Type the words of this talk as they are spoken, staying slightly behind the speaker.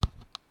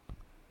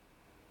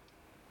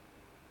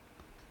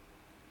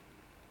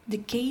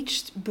The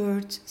caged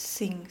bird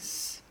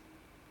sings.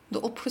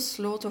 De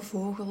opgesloten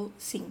vogel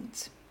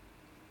zingt.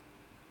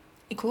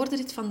 Ik hoorde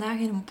dit vandaag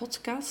in een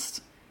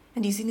podcast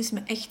en die zin is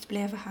me echt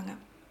blijven hangen.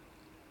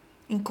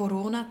 In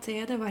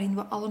coronatijden, waarin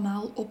we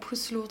allemaal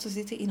opgesloten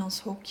zitten in ons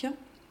hokje,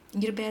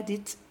 hierbij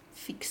dit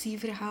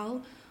fictieverhaal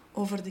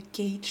over de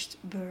caged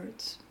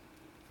bird.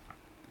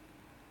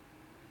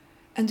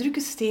 Een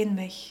drukke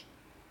steenweg,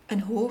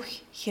 een hoog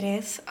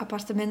grijs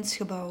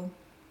appartementsgebouw.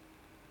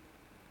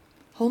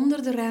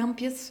 Honderden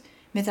raampjes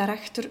met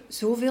daarachter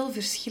zoveel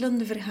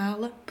verschillende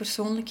verhalen,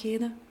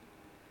 persoonlijkheden.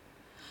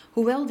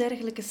 Hoewel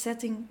dergelijke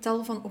setting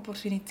tal van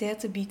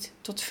opportuniteiten biedt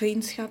tot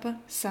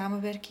vriendschappen,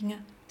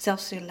 samenwerkingen,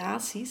 zelfs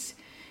relaties,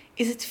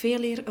 is het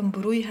veeleer een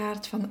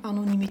broeihaard van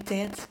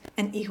anonimiteit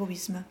en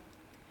egoïsme.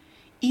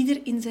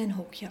 Ieder in zijn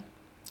hokje,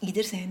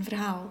 ieder zijn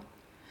verhaal.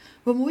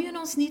 We moeien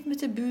ons niet met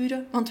de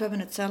buren, want we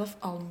hebben het zelf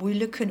al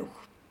moeilijk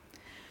genoeg.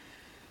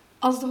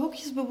 Als de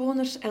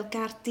hokjesbewoners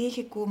elkaar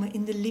tegenkomen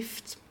in de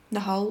lift, de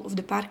hal of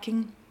de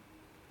parking,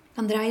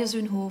 dan draaien ze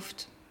hun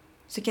hoofd.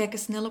 Ze kijken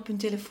snel op hun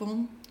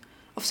telefoon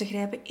of ze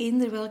grijpen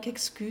eender welk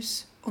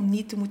excuus om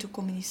niet te moeten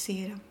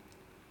communiceren.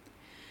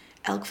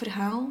 Elk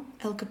verhaal,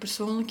 elke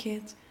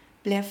persoonlijkheid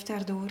blijft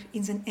daardoor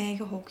in zijn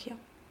eigen hokje.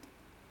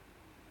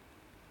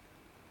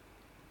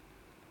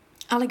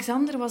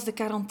 Alexander was de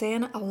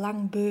quarantaine al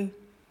lang beu.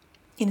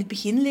 In het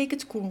begin leek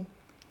het cool.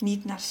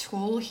 Niet naar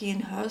school,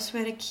 geen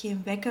huiswerk,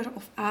 geen wekker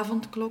of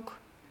avondklok.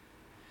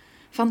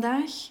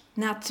 Vandaag,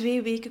 na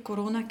 2 weken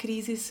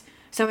coronacrisis,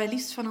 zou hij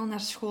liefst van al naar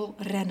school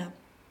rennen.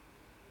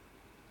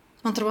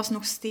 Want er was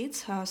nog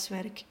steeds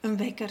huiswerk, een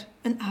wekker,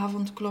 een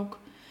avondklok.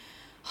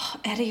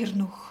 Erger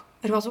nog,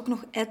 er was ook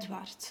nog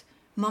Edward,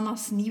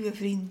 mama's nieuwe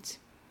vriend.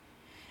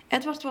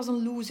 Edward was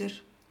een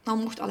loser, al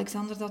mocht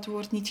Alexander dat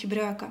woord niet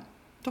gebruiken.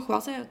 Toch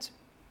was hij het.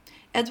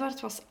 Edward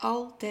was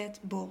altijd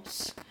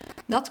boos.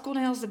 Dat kon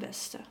hij als de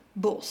beste,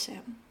 boos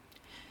zijn.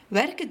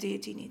 Werken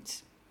deed hij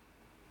niet.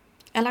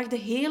 Hij lag de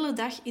hele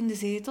dag in de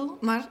zetel,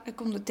 maar hij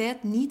kon de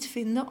tijd niet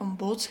vinden om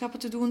boodschappen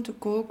te doen, te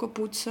koken,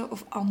 poetsen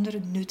of andere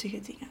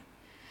nuttige dingen.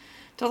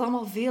 Het was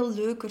allemaal veel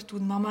leuker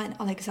toen mama en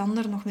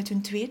Alexander nog met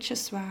hun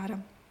tweetjes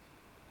waren.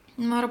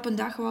 Maar op een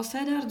dag was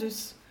hij daar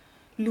dus,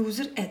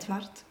 loser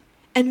Edward.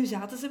 En nu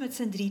zaten ze met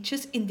z'n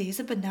drietjes in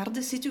deze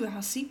benarde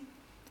situatie.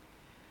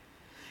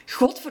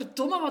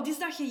 Godverdomme, wat is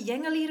dat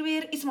gejengel hier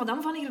weer? Is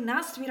madame van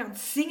hiernaast weer aan het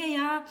zingen,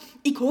 ja?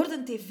 Ik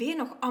hoorde de tv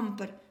nog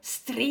amper.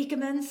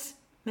 Strekenmens,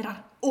 met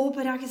haar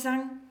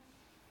operagezang.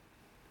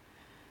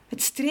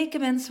 Het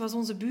strekenmens was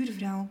onze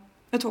buurvrouw,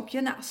 het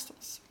hokje naast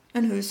ons.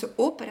 Een heuse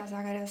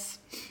operazangeres.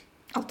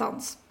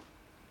 Althans,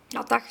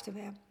 dat dachten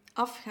wij,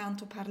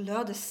 afgaand op haar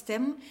luide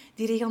stem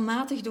die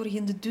regelmatig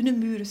doorheen de dunne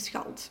muren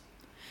schalt.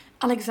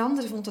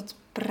 Alexander vond het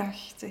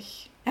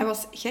prachtig. Hij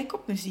was gek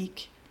op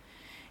muziek.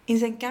 In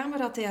zijn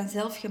kamer had hij een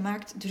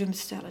zelfgemaakt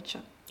drumstelletje,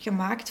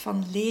 gemaakt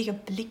van lege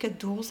blikken,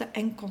 dozen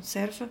en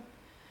conserven.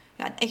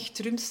 Ja, een echt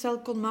drumstel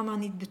kon mama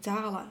niet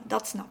betalen,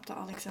 dat snapte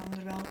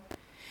Alexander wel.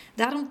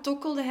 Daarom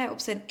tokkelde hij op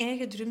zijn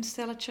eigen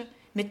drumstelletje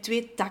met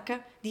 2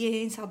 takken die hij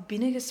eens had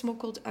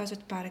binnengesmokkeld uit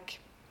het park.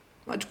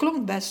 Maar het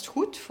klonk best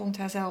goed, vond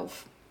hij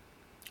zelf.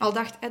 Al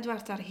dacht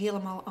Edward daar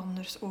helemaal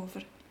anders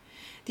over.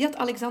 Die had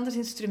Alexanders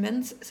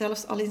instrument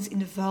zelfs al eens in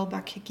de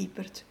vuilbak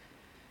gekieperd.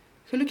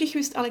 Gelukkig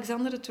wist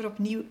Alexander het er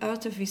opnieuw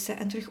uit te vissen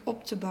en terug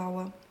op te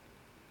bouwen.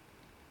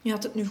 Hij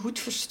had het nu goed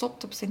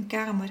verstopt op zijn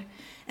kamer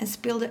en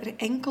speelde er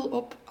enkel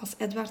op als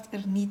Edward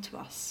er niet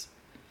was.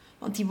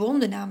 Want die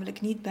woonde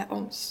namelijk niet bij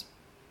ons.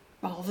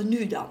 Behalve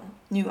nu dan,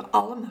 nu we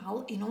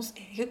allemaal in ons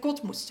eigen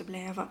kot moesten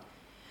blijven.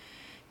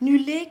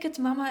 Nu leek het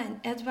mama en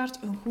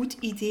Edward een goed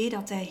idee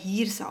dat hij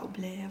hier zou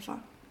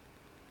blijven.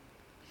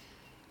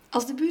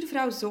 Als de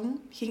buurvrouw zong,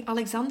 ging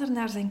Alexander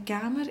naar zijn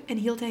kamer en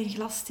hield hij een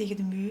glas tegen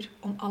de muur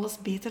om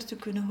alles beter te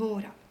kunnen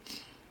horen.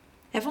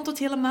 Hij vond het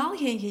helemaal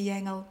geen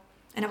gejengel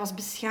en hij was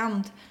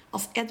beschaamd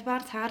als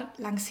Edward haar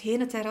langsheen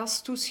het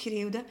terras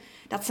toeschreeuwde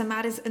dat ze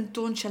maar eens een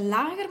toontje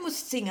lager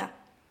moest zingen.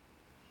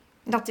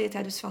 Dat deed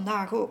hij dus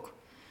vandaag ook,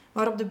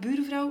 waarop de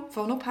buurvrouw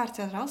vanop haar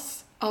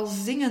terras al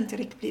zingend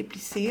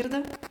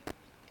repliceerde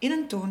in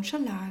een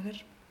toontje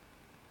lager.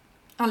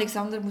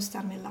 Alexander moest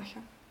daarmee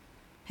lachen.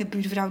 De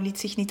buurvrouw liet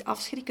zich niet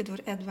afschrikken door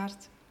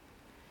Edward.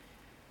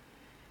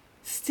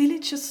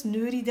 Stilletjes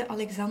neuriede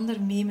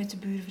Alexander mee met de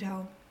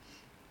buurvrouw.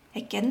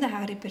 Hij kende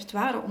haar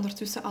repertoire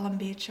ondertussen al een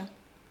beetje.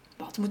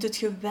 Wat moet het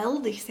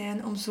geweldig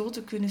zijn om zo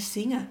te kunnen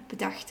zingen,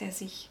 bedacht hij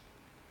zich.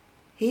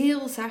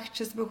 Heel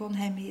zachtjes begon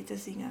hij mee te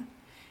zingen.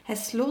 Hij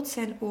sloot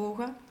zijn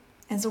ogen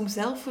en zong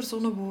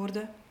zelfverzonnen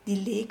woorden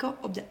die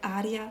leken op de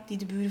aria die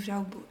de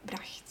buurvrouw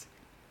bracht.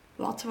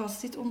 Wat was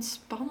dit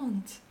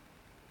ontspannend.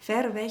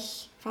 Ver weg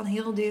van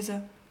heel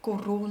deze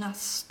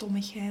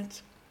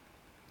coronastommigheid.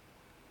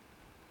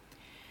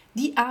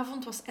 Die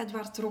avond was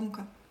Edward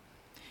dronken.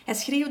 Hij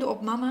schreeuwde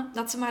op mama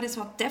dat ze maar eens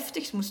wat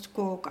deftigs moest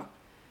koken.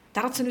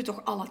 Daar had ze nu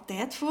toch alle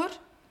tijd voor?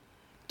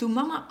 Toen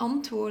mama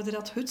antwoordde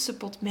dat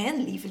hutsepot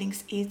mijn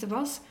lievelingseten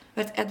was,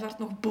 werd Edward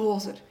nog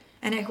bozer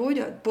en hij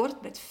gooide het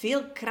bord met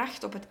veel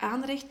kracht op het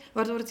aanrecht,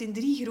 waardoor het in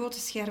 3 grote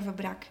scherven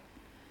brak.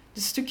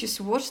 De stukjes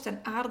worst en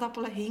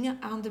aardappelen hingen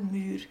aan de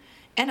muur.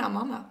 En aan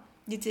mama,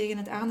 die tegen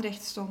het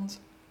aanrecht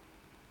stond.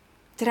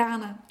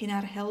 Tranen in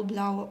haar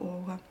helblauwe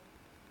ogen.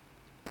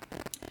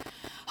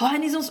 Oh,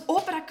 en is ons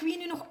opera queen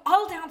nu nog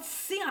altijd aan het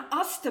zingen?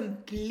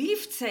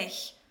 Alsjeblieft,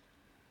 zeg.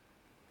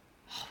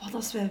 Oh, wat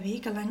als wij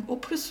wekenlang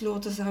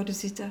opgesloten zouden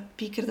zitten,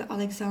 piekerde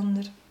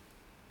Alexander.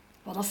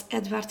 Wat als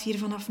Edward hier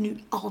vanaf nu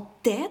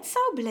altijd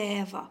zou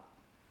blijven?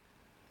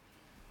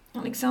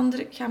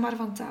 Alexander, ga maar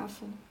van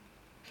tafel.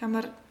 Ga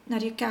maar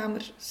naar je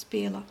kamer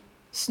spelen,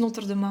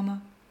 snotterde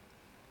mama.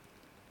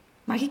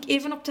 Mag ik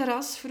even op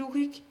terras, vroeg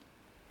ik.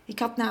 Ik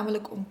had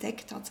namelijk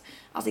ontdekt dat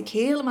als ik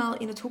helemaal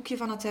in het hoekje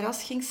van het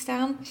terras ging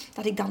staan,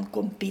 dat ik dan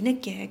kon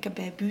binnenkijken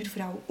bij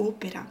buurvrouw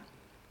Opera.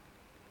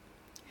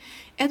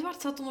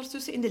 Edward zat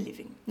ondertussen in de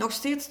living, nog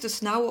steeds te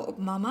snauwen op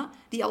mama,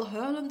 die al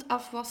huilend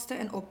afwaste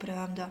en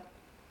opruimde.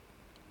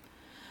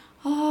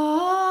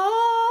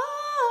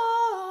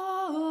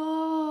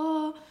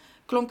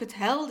 Klonk het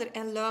helder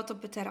en luid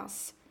op het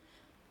terras.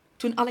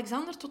 Toen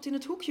Alexander tot in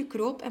het hoekje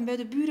kroop en bij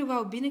de buren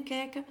wou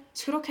binnenkijken,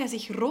 schrok hij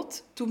zich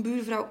rot toen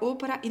buurvrouw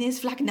Opera ineens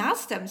vlak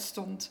naast hem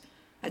stond.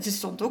 Ze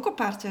stond ook op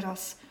haar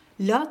terras,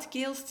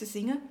 luidkeels te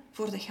zingen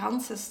voor de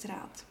ganse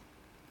straat.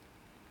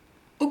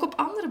 Ook op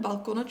andere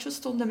balkonnetjes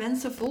stonden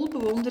mensen vol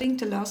bewondering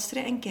te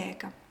luisteren en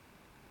kijken.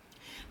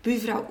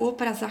 Buurvrouw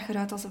Opera zag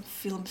eruit als een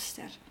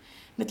filmster,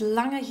 met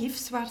lange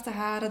gifzwarte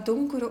haren,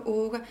 donkere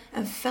ogen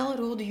en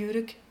felrode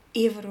jurk,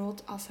 even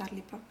rood als haar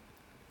lippen.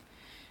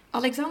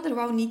 Alexander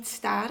wou niet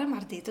staren,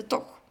 maar deed het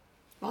toch.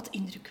 Wat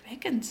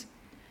indrukwekkend.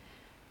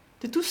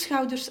 De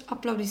toeschouwers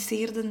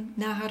applaudisseerden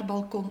na haar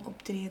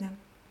balkonoptreden.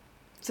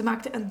 Ze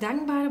maakte een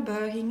dankbare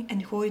buiging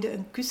en gooide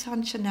een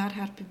kushandje naar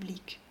haar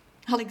publiek.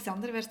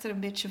 Alexander werd er een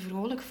beetje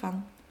vrolijk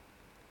van.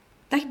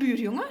 Dag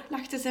buurjongen,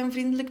 lachte ze hem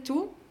vriendelijk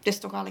toe. Het is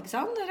toch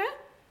Alexander, hè?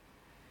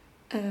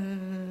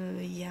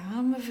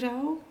 Ja,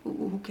 mevrouw.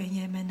 Hoe ken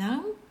jij mijn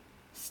naam?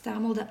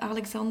 Stamelde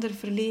Alexander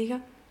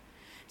verlegen.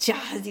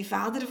 Tja, die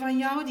vader van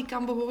jou, die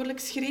kan behoorlijk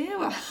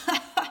schreeuwen.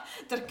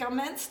 Daar kan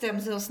mijn stem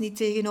zelfs niet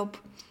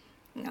tegenop.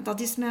 Nou, dat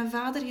is mijn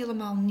vader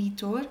helemaal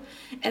niet, hoor.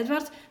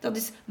 Edward, dat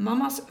is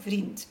mama's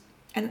vriend.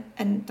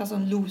 En dat is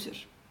een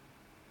loser.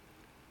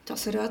 Het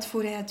was eruit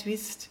voor hij het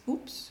wist.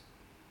 Oeps.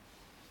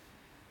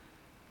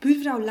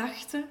 Buurvrouw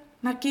lachte,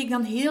 maar keek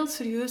dan heel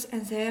serieus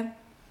en zei...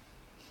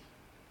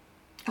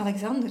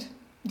 Alexander,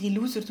 die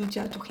loser doet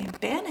jou toch geen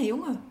pijn, hè,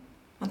 jongen?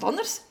 Want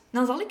anders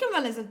dan zal ik hem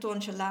wel eens een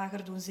toontje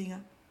lager doen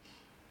zingen.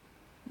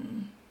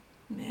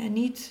 Mij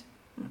niet.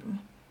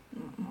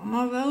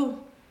 Mama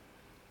wel.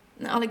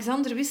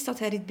 Alexander wist dat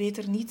hij dit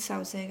beter niet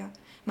zou zeggen.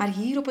 Maar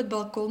hier op het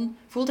balkon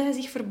voelde hij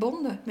zich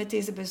verbonden met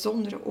deze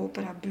bijzondere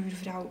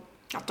opera-buurvrouw.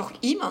 Ja, toch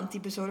iemand die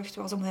bezorgd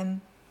was om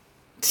hem.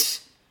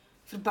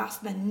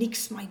 Verbaast mij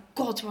niks, my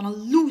god, wat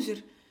een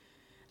loser.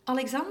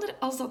 Alexander,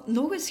 als dat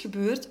nog eens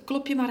gebeurt,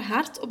 klop je maar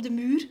hard op de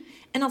muur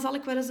en dan zal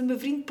ik wel eens een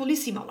bevriend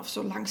politieman of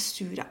zo langs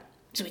sturen.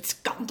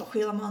 Zoiets kan toch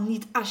helemaal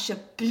niet,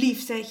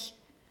 alsjeblieft, zeg.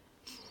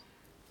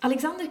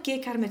 Alexander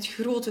keek haar met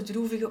grote,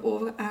 droevige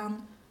ogen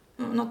aan.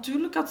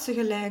 Natuurlijk had ze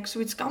gelijk,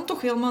 zoiets kan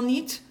toch helemaal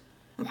niet?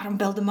 Waarom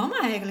belde mama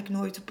eigenlijk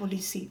nooit de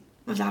politie?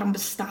 Maar daarom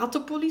bestaat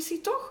de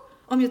politie toch?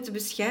 Om je te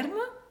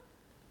beschermen?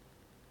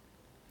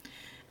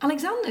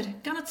 Alexander,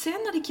 kan het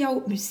zijn dat ik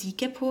jou muziek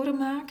heb horen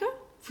maken?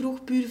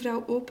 Vroeg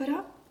buurvrouw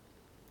Opera.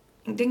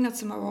 Ik denk dat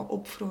ze me wou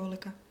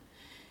opvrolijken.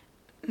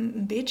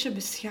 Een beetje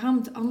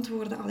beschaamd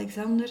antwoordde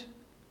Alexander.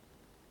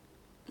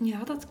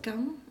 Ja, dat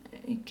kan.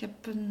 Ik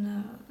heb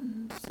een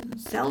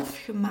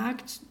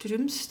zelfgemaakt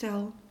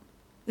drumstel.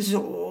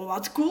 Zo,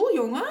 wat cool,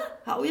 jongen.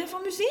 Hou je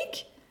van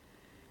muziek?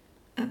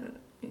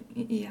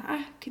 Ja,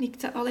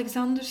 knikte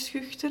Alexander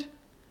schuchter.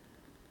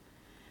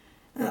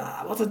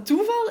 Wat een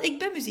toeval, ik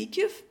ben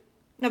muziekjuf.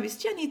 Dat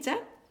wist je niet, hè?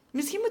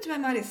 Misschien moeten wij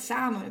maar eens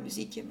samen een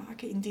muziekje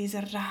maken in deze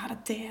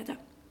rare tijden.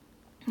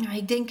 Ja,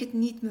 ik denk het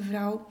niet,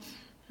 mevrouw.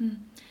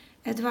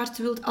 Edward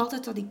wil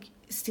altijd dat ik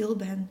stil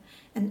ben.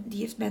 En die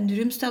heeft mijn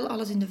drumstel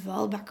alles in de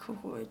vuilbak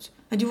gegooid.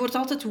 En die wordt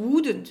altijd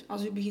woedend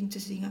als u begint te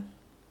zingen.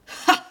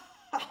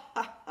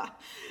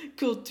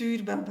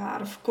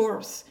 Cultuurbarbaar, of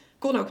course.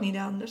 Kon ook niet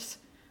anders.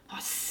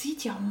 Wat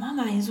ziet jouw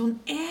mama in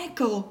zo'n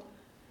eikel?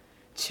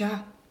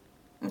 Tja,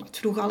 dat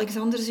vroeg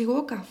Alexander zich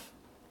ook af.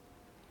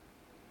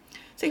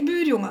 Zeg,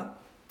 buurjongen,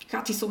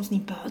 gaat hij soms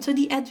niet buiten,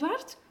 die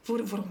Edward? Voor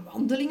een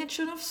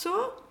wandelingetje of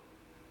zo?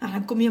 Nou,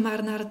 dan kom je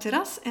maar naar het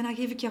terras en dan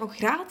geef ik jou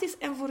gratis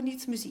en voor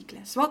niets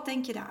muziekles. Wat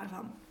denk je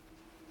daarvan?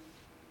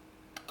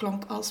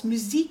 Klonk als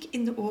muziek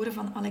in de oren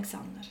van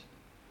Alexander.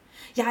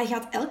 Ja, hij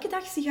gaat elke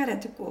dag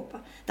sigaretten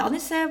kopen. Dan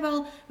is hij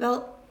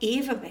wel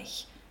even weg.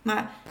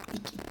 Maar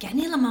ik ken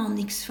helemaal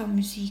niks van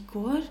muziek,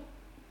 hoor.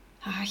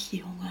 Ach,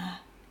 jongen.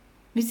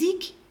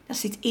 Muziek, dat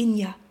zit in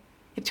je.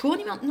 Je hebt gewoon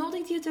iemand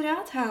nodig die het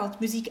eruit haalt.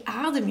 Muziek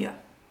adem je.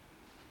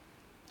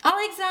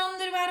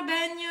 Alexander, waar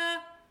ben je?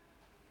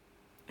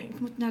 Ik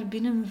moet naar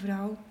binnen,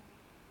 mevrouw.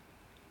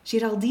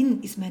 Geraldine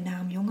is mijn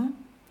naam,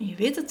 jongen. En je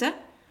weet het, hè.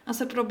 Als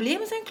er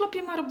problemen zijn, klop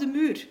je maar op de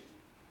muur.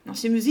 En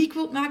als je muziek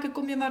wilt maken,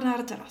 kom je maar naar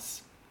het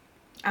terras.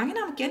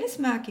 Aangename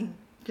kennismaking,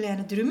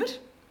 kleine drummer.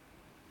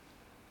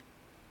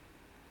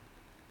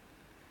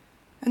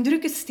 Een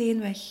drukke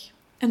steenweg,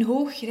 een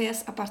hoog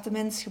grijs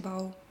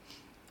appartementsgebouw.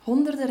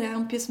 Honderden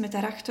raampjes met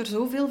daarachter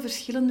zoveel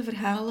verschillende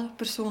verhalen,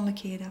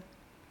 persoonlijkheden.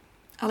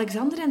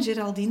 Alexander en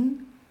Geraldine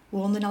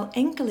woonden al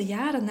enkele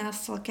jaren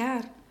naast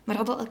elkaar, maar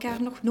hadden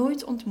elkaar nog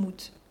nooit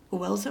ontmoet,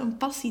 hoewel ze een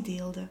passie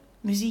deelden,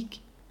 muziek.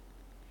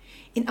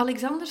 In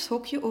Alexanders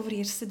hokje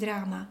overheerste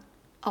drama,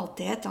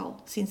 altijd al,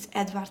 sinds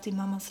Edward in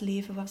mama's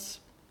leven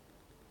was.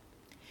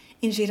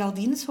 In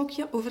Geraldines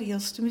hokje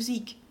overheerste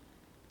muziek.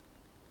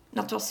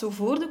 Dat was zo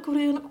voor de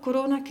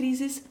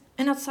coronacrisis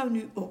en dat zou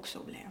nu ook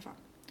zo blijven.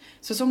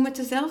 Ze zong met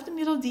dezelfde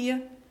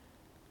melodieën,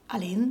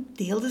 alleen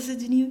deelde ze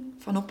die nu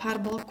van op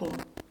haar balkon.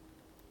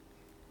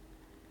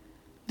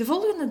 De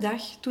volgende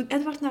dag, toen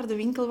Edward naar de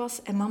winkel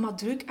was en mama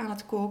druk aan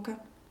het koken,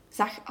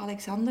 zag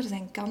Alexander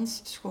zijn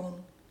kans schoon.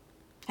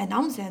 Hij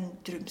nam zijn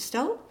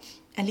drumstel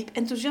en liep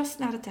enthousiast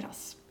naar het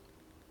terras.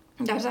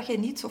 Daar zag hij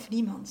niets of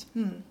niemand.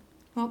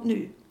 Wat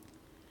nu?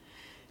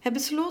 Hij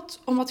besloot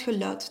om wat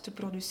geluid te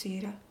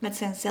produceren met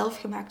zijn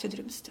zelfgemaakte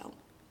drumstel.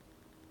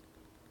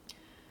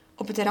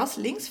 Op het terras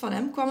links van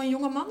hem kwam een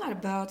jonge man naar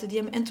buiten die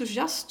hem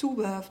enthousiast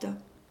toewuifde.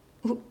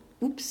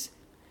 Oeps.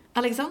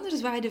 Alexander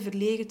zwaaide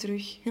verlegen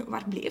terug.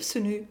 Waar bleef ze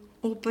nu?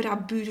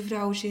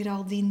 Opera-buurvrouw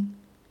Geraldine.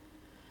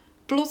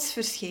 Plots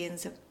verscheen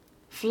ze,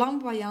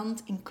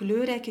 flamboyant in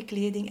kleurrijke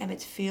kleding en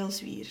met veel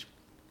zwier.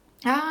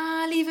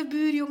 Ah, lieve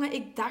buurjongen,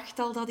 ik dacht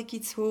al dat ik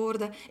iets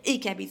hoorde.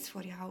 Ik heb iets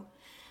voor jou.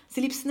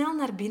 Ze liep snel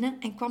naar binnen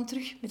en kwam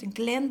terug met een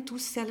klein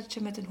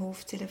toestelletje met een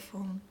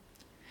hoofdtelefoon.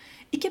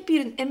 Ik heb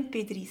hier een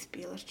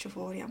mp3-spelertje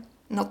voor je.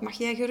 En dat mag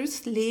jij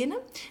gerust lenen.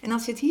 En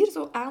als je het hier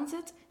zo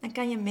aanzet, dan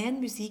kan je mijn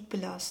muziek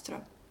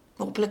beluisteren.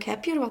 Hopelijk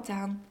heb je er wat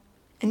aan.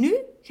 En nu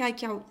ga ik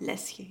jou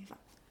lesgeven.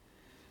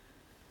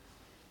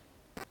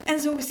 En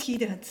zo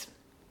geschiedde het.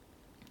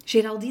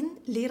 Geraldine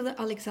leerde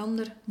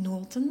Alexander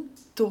noten,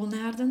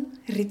 toonaarden,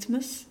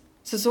 ritmes.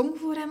 Ze zong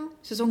voor hem,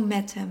 ze zong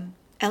met hem.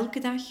 Elke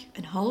dag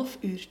een half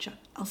uurtje,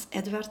 als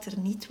Edward er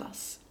niet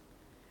was.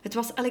 Het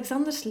was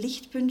Alexanders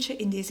lichtpuntje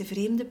in deze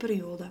vreemde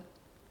periode.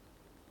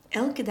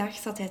 Elke dag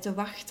zat hij te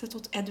wachten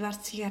tot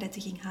Edward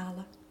sigaretten ging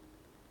halen.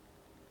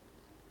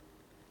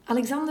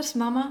 Alexanders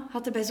mama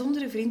had de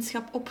bijzondere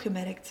vriendschap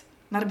opgemerkt,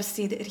 maar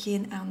besteedde er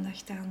geen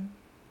aandacht aan.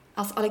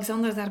 Als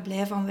Alexander daar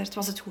blij van werd,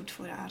 was het goed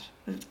voor haar.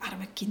 Het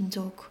arme kind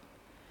ook.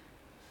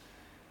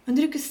 Een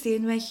drukke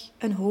steenweg,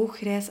 een hoog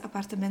grijs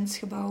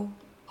appartementsgebouw,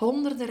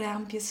 honderden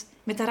raampjes,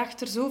 met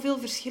daarachter zoveel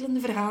verschillende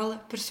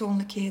verhalen,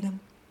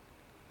 persoonlijkheden.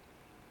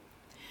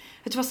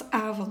 Het was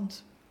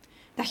avond,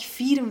 dag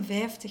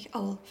 54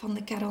 al van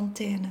de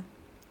quarantaine.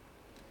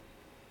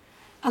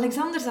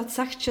 Alexander zat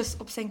zachtjes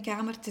op zijn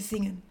kamer te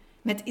zingen,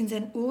 met in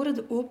zijn oren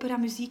de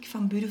operamuziek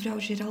van buurvrouw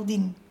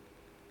Geraldine.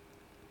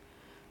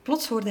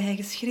 Plots hoorde hij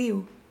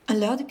geschreeuw, een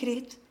luide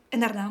kreet en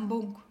daarna een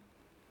bonk.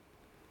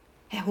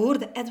 Hij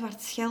hoorde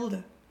Edward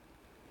schelden.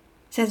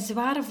 Zijn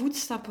zware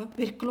voetstappen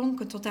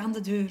weerklonken tot aan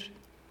de deur,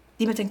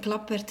 die met een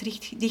klap werd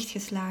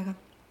dichtgeslagen.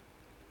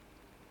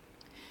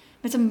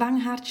 Met een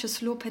bang hartje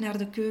sloop hij naar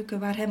de keuken,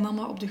 waar hij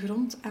mama op de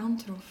grond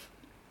aantrof.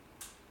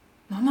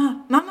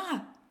 Mama,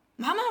 mama,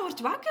 mama, word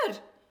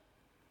wakker!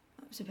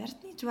 Ze werd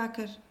niet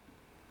wakker.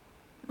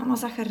 Mama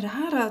zag er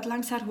raar uit.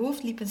 Langs haar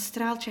hoofd liep een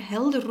straaltje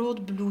helder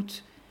rood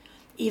bloed,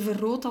 even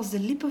rood als de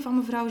lippen van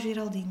mevrouw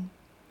Geraldine.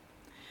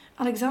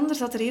 Alexander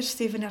zat er eerst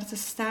even naar te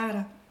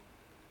staren.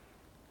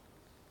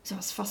 Ze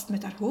was vast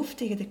met haar hoofd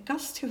tegen de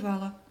kast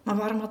gevallen. Maar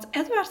waarom had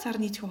Edward haar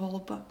niet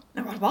geholpen?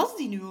 En waar was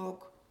die nu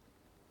ook?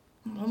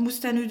 Wat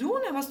moest hij nu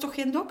doen? Hij was toch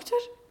geen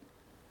dokter?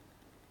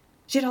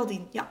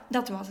 Geraldine, ja,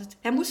 dat was het.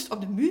 Hij moest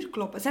op de muur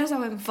kloppen. Zij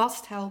zou hem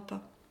vast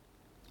helpen.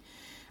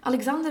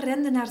 Alexander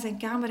rende naar zijn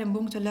kamer en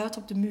bonkte luid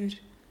op de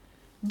muur.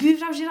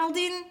 Buurvrouw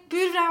Geraldine,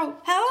 buurvrouw,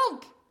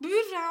 help,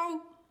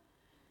 buurvrouw.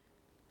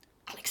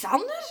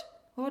 Alexander?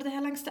 Hoorde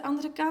hij langs de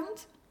andere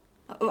kant.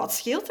 Wat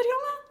scheelt er,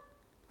 jongen?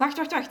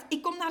 Wacht,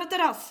 ik kom naar het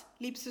terras,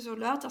 liep ze zo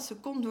luid als ze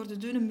kon door de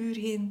dunne muur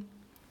heen.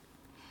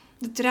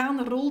 De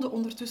tranen rolden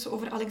ondertussen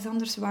over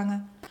Alexanders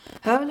wangen.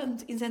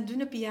 Huilend in zijn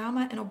dunne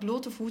pyjama en op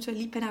blote voeten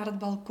liep hij naar het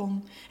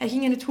balkon. Hij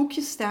ging in het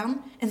hoekje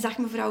staan en zag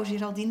mevrouw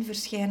Geraldine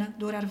verschijnen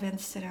door haar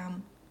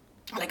vensterraam.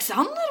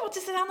 Alexander, wat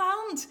is er aan de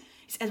hand?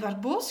 Is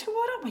Edward boos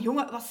geworden? Maar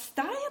jongen, wat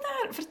sta je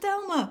daar?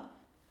 Vertel me.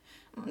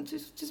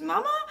 Het is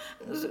mama.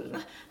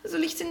 Ze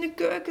ligt in de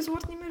keuken, ze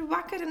wordt niet meer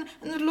wakker en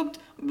er loopt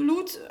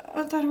bloed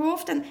uit haar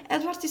hoofd en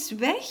Edward is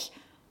weg.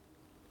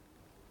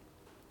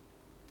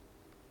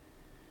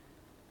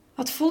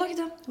 Wat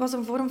volgde was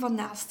een vorm van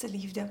naaste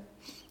liefde.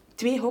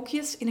 2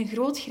 hokjes in een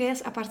groot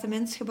grijs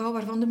appartementsgebouw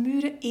waarvan de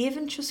muren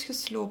eventjes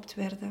gesloopt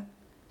werden.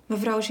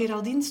 Mevrouw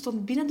Geraldine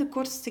stond binnen de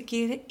kortste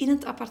keren in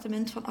het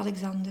appartement van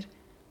Alexander.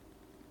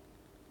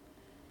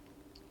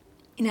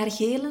 In haar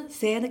gele,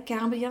 zijden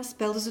kamerjas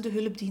belde ze de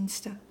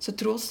hulpdiensten. Ze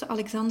troostte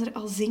Alexander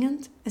al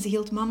zingend en ze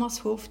hield mama's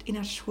hoofd in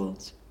haar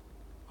schoot.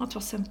 Wat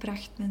was ze een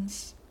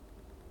prachtmens.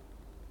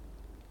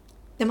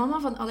 De mama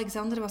van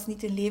Alexander was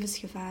niet in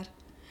levensgevaar.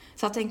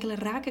 Ze had enkele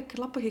rake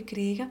klappen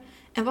gekregen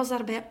en was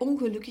daarbij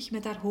ongelukkig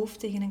met haar hoofd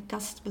tegen een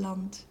kast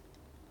beland.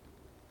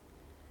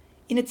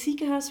 In het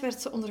ziekenhuis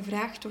werd ze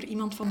ondervraagd door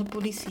iemand van de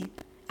politie,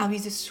 aan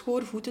wie ze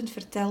schoorvoetend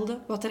vertelde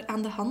wat er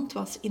aan de hand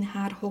was in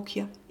haar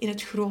hokje in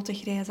het grote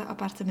grijze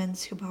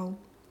appartementsgebouw.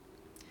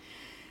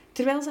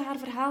 Terwijl ze haar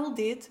verhaal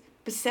deed,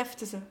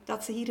 besefte ze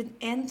dat ze hier een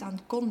eind aan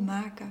kon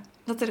maken,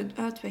 dat er een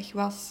uitweg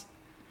was.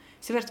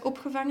 Ze werd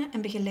opgevangen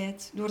en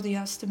begeleid door de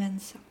juiste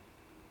mensen.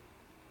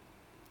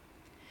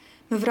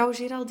 Mevrouw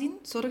Geraldine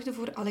zorgde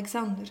voor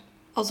Alexander,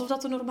 alsof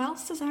dat de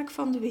normaalste zaak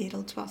van de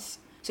wereld was.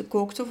 Ze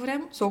kookte voor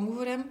hem, zong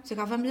voor hem, ze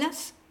gaf hem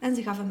les en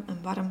ze gaf hem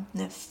een warm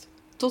nest,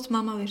 tot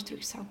mama weer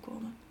terug zou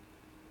komen.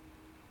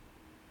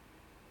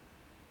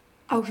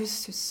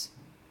 Augustus.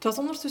 Het was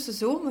ondertussen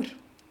zomer.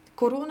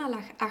 Corona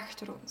lag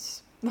achter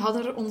ons. We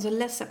hadden er onze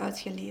lessen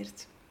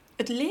uitgeleerd.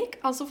 Het leek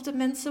alsof de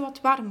mensen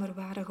wat warmer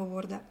waren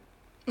geworden.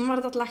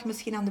 Maar dat lag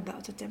misschien aan de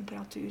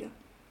buitentemperaturen.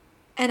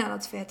 En aan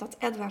het feit dat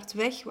Edward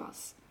weg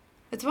was.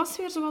 Het was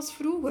weer zoals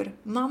vroeger,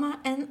 mama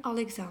en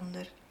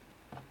Alexander.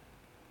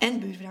 En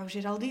buurvrouw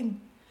Geraldine.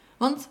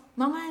 Want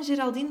mama en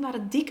Geraldine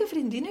waren dikke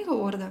vriendinnen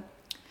geworden.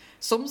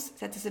 Soms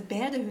zetten ze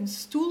beiden hun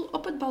stoel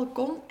op het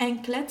balkon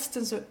en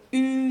kletsten ze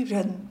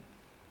uren.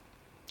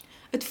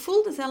 Het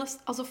voelde zelfs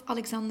alsof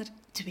Alexander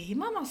 2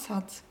 mama's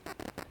had.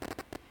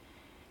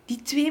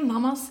 Die 2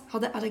 mama's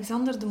hadden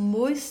Alexander de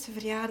mooiste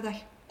verjaardag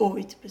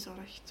ooit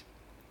bezorgd.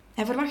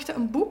 Hij verwachtte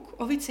een boek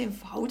of iets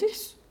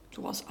eenvoudigs,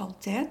 zoals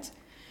altijd.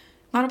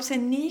 Maar op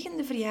zijn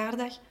 9e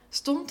verjaardag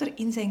stond er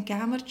in zijn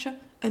kamertje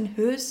een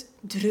heus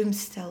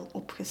drumstel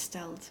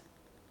opgesteld.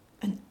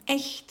 Een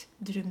echt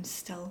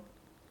drumstel.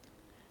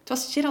 Het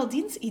was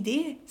Geraldine's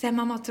idee, zei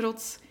mama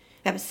trots.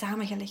 We hebben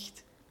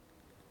samengelegd.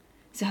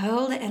 Ze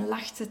huilde en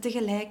lachte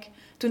tegelijk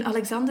toen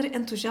Alexander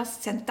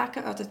enthousiast zijn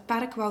takken uit het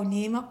park wou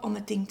nemen om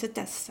het ding te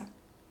testen.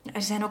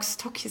 Er zijn ook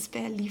stokjes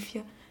bij,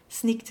 liefje,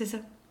 snikte ze.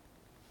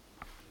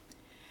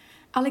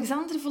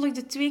 Alexander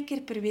volgde 2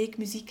 keer per week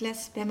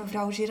muziekles bij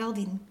mevrouw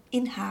Geraldine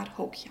in haar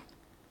hokje.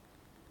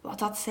 Wat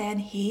had zij een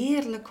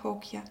heerlijk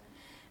hokje.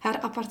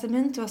 Haar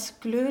appartement was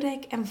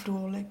kleurrijk en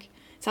vrolijk.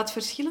 Ze had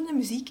verschillende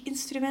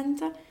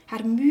muziekinstrumenten.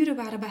 Haar muren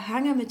waren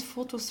behangen met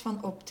foto's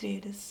van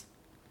optredens.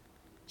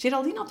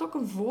 Geraldine had ook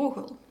een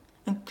vogel,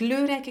 een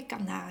kleurrijke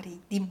kanarie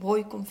die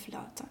mooi kon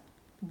fluiten.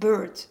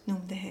 Bird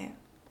noemde hij.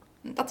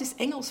 Dat is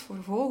Engels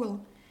voor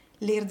vogel,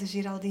 leerde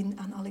Geraldine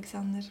aan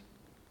Alexander.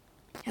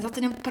 Hij zat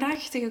in een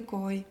prachtige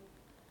kooi.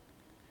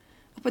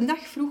 Op een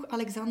dag vroeg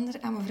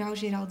Alexander aan mevrouw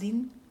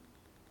Geraldine: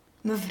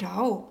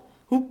 Mevrouw,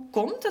 hoe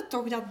komt het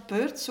toch dat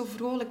Bird zo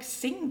vrolijk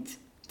zingt,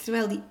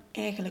 terwijl die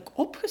eigenlijk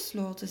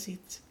opgesloten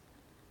zit?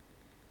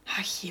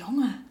 Ach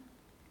jongen,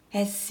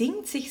 hij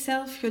zingt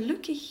zichzelf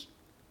gelukkig.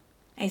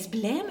 Hij is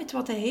blij met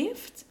wat hij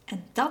heeft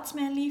en dat,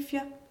 mijn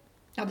liefje,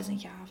 dat is een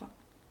gave.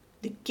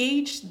 The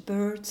caged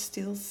bird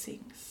still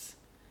sings.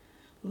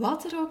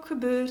 Wat er ook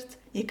gebeurt,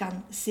 je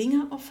kan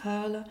zingen of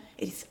huilen,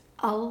 er is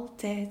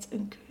altijd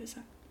een keuze.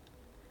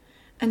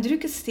 Een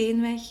drukke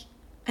steenweg,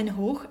 een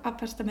hoog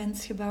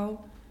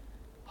appartementsgebouw,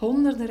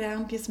 honderden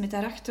raampjes met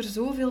daarachter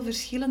zoveel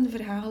verschillende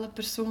verhalen,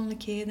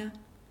 persoonlijkheden.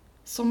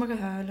 Sommigen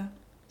huilen,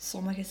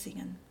 sommigen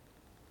zingen.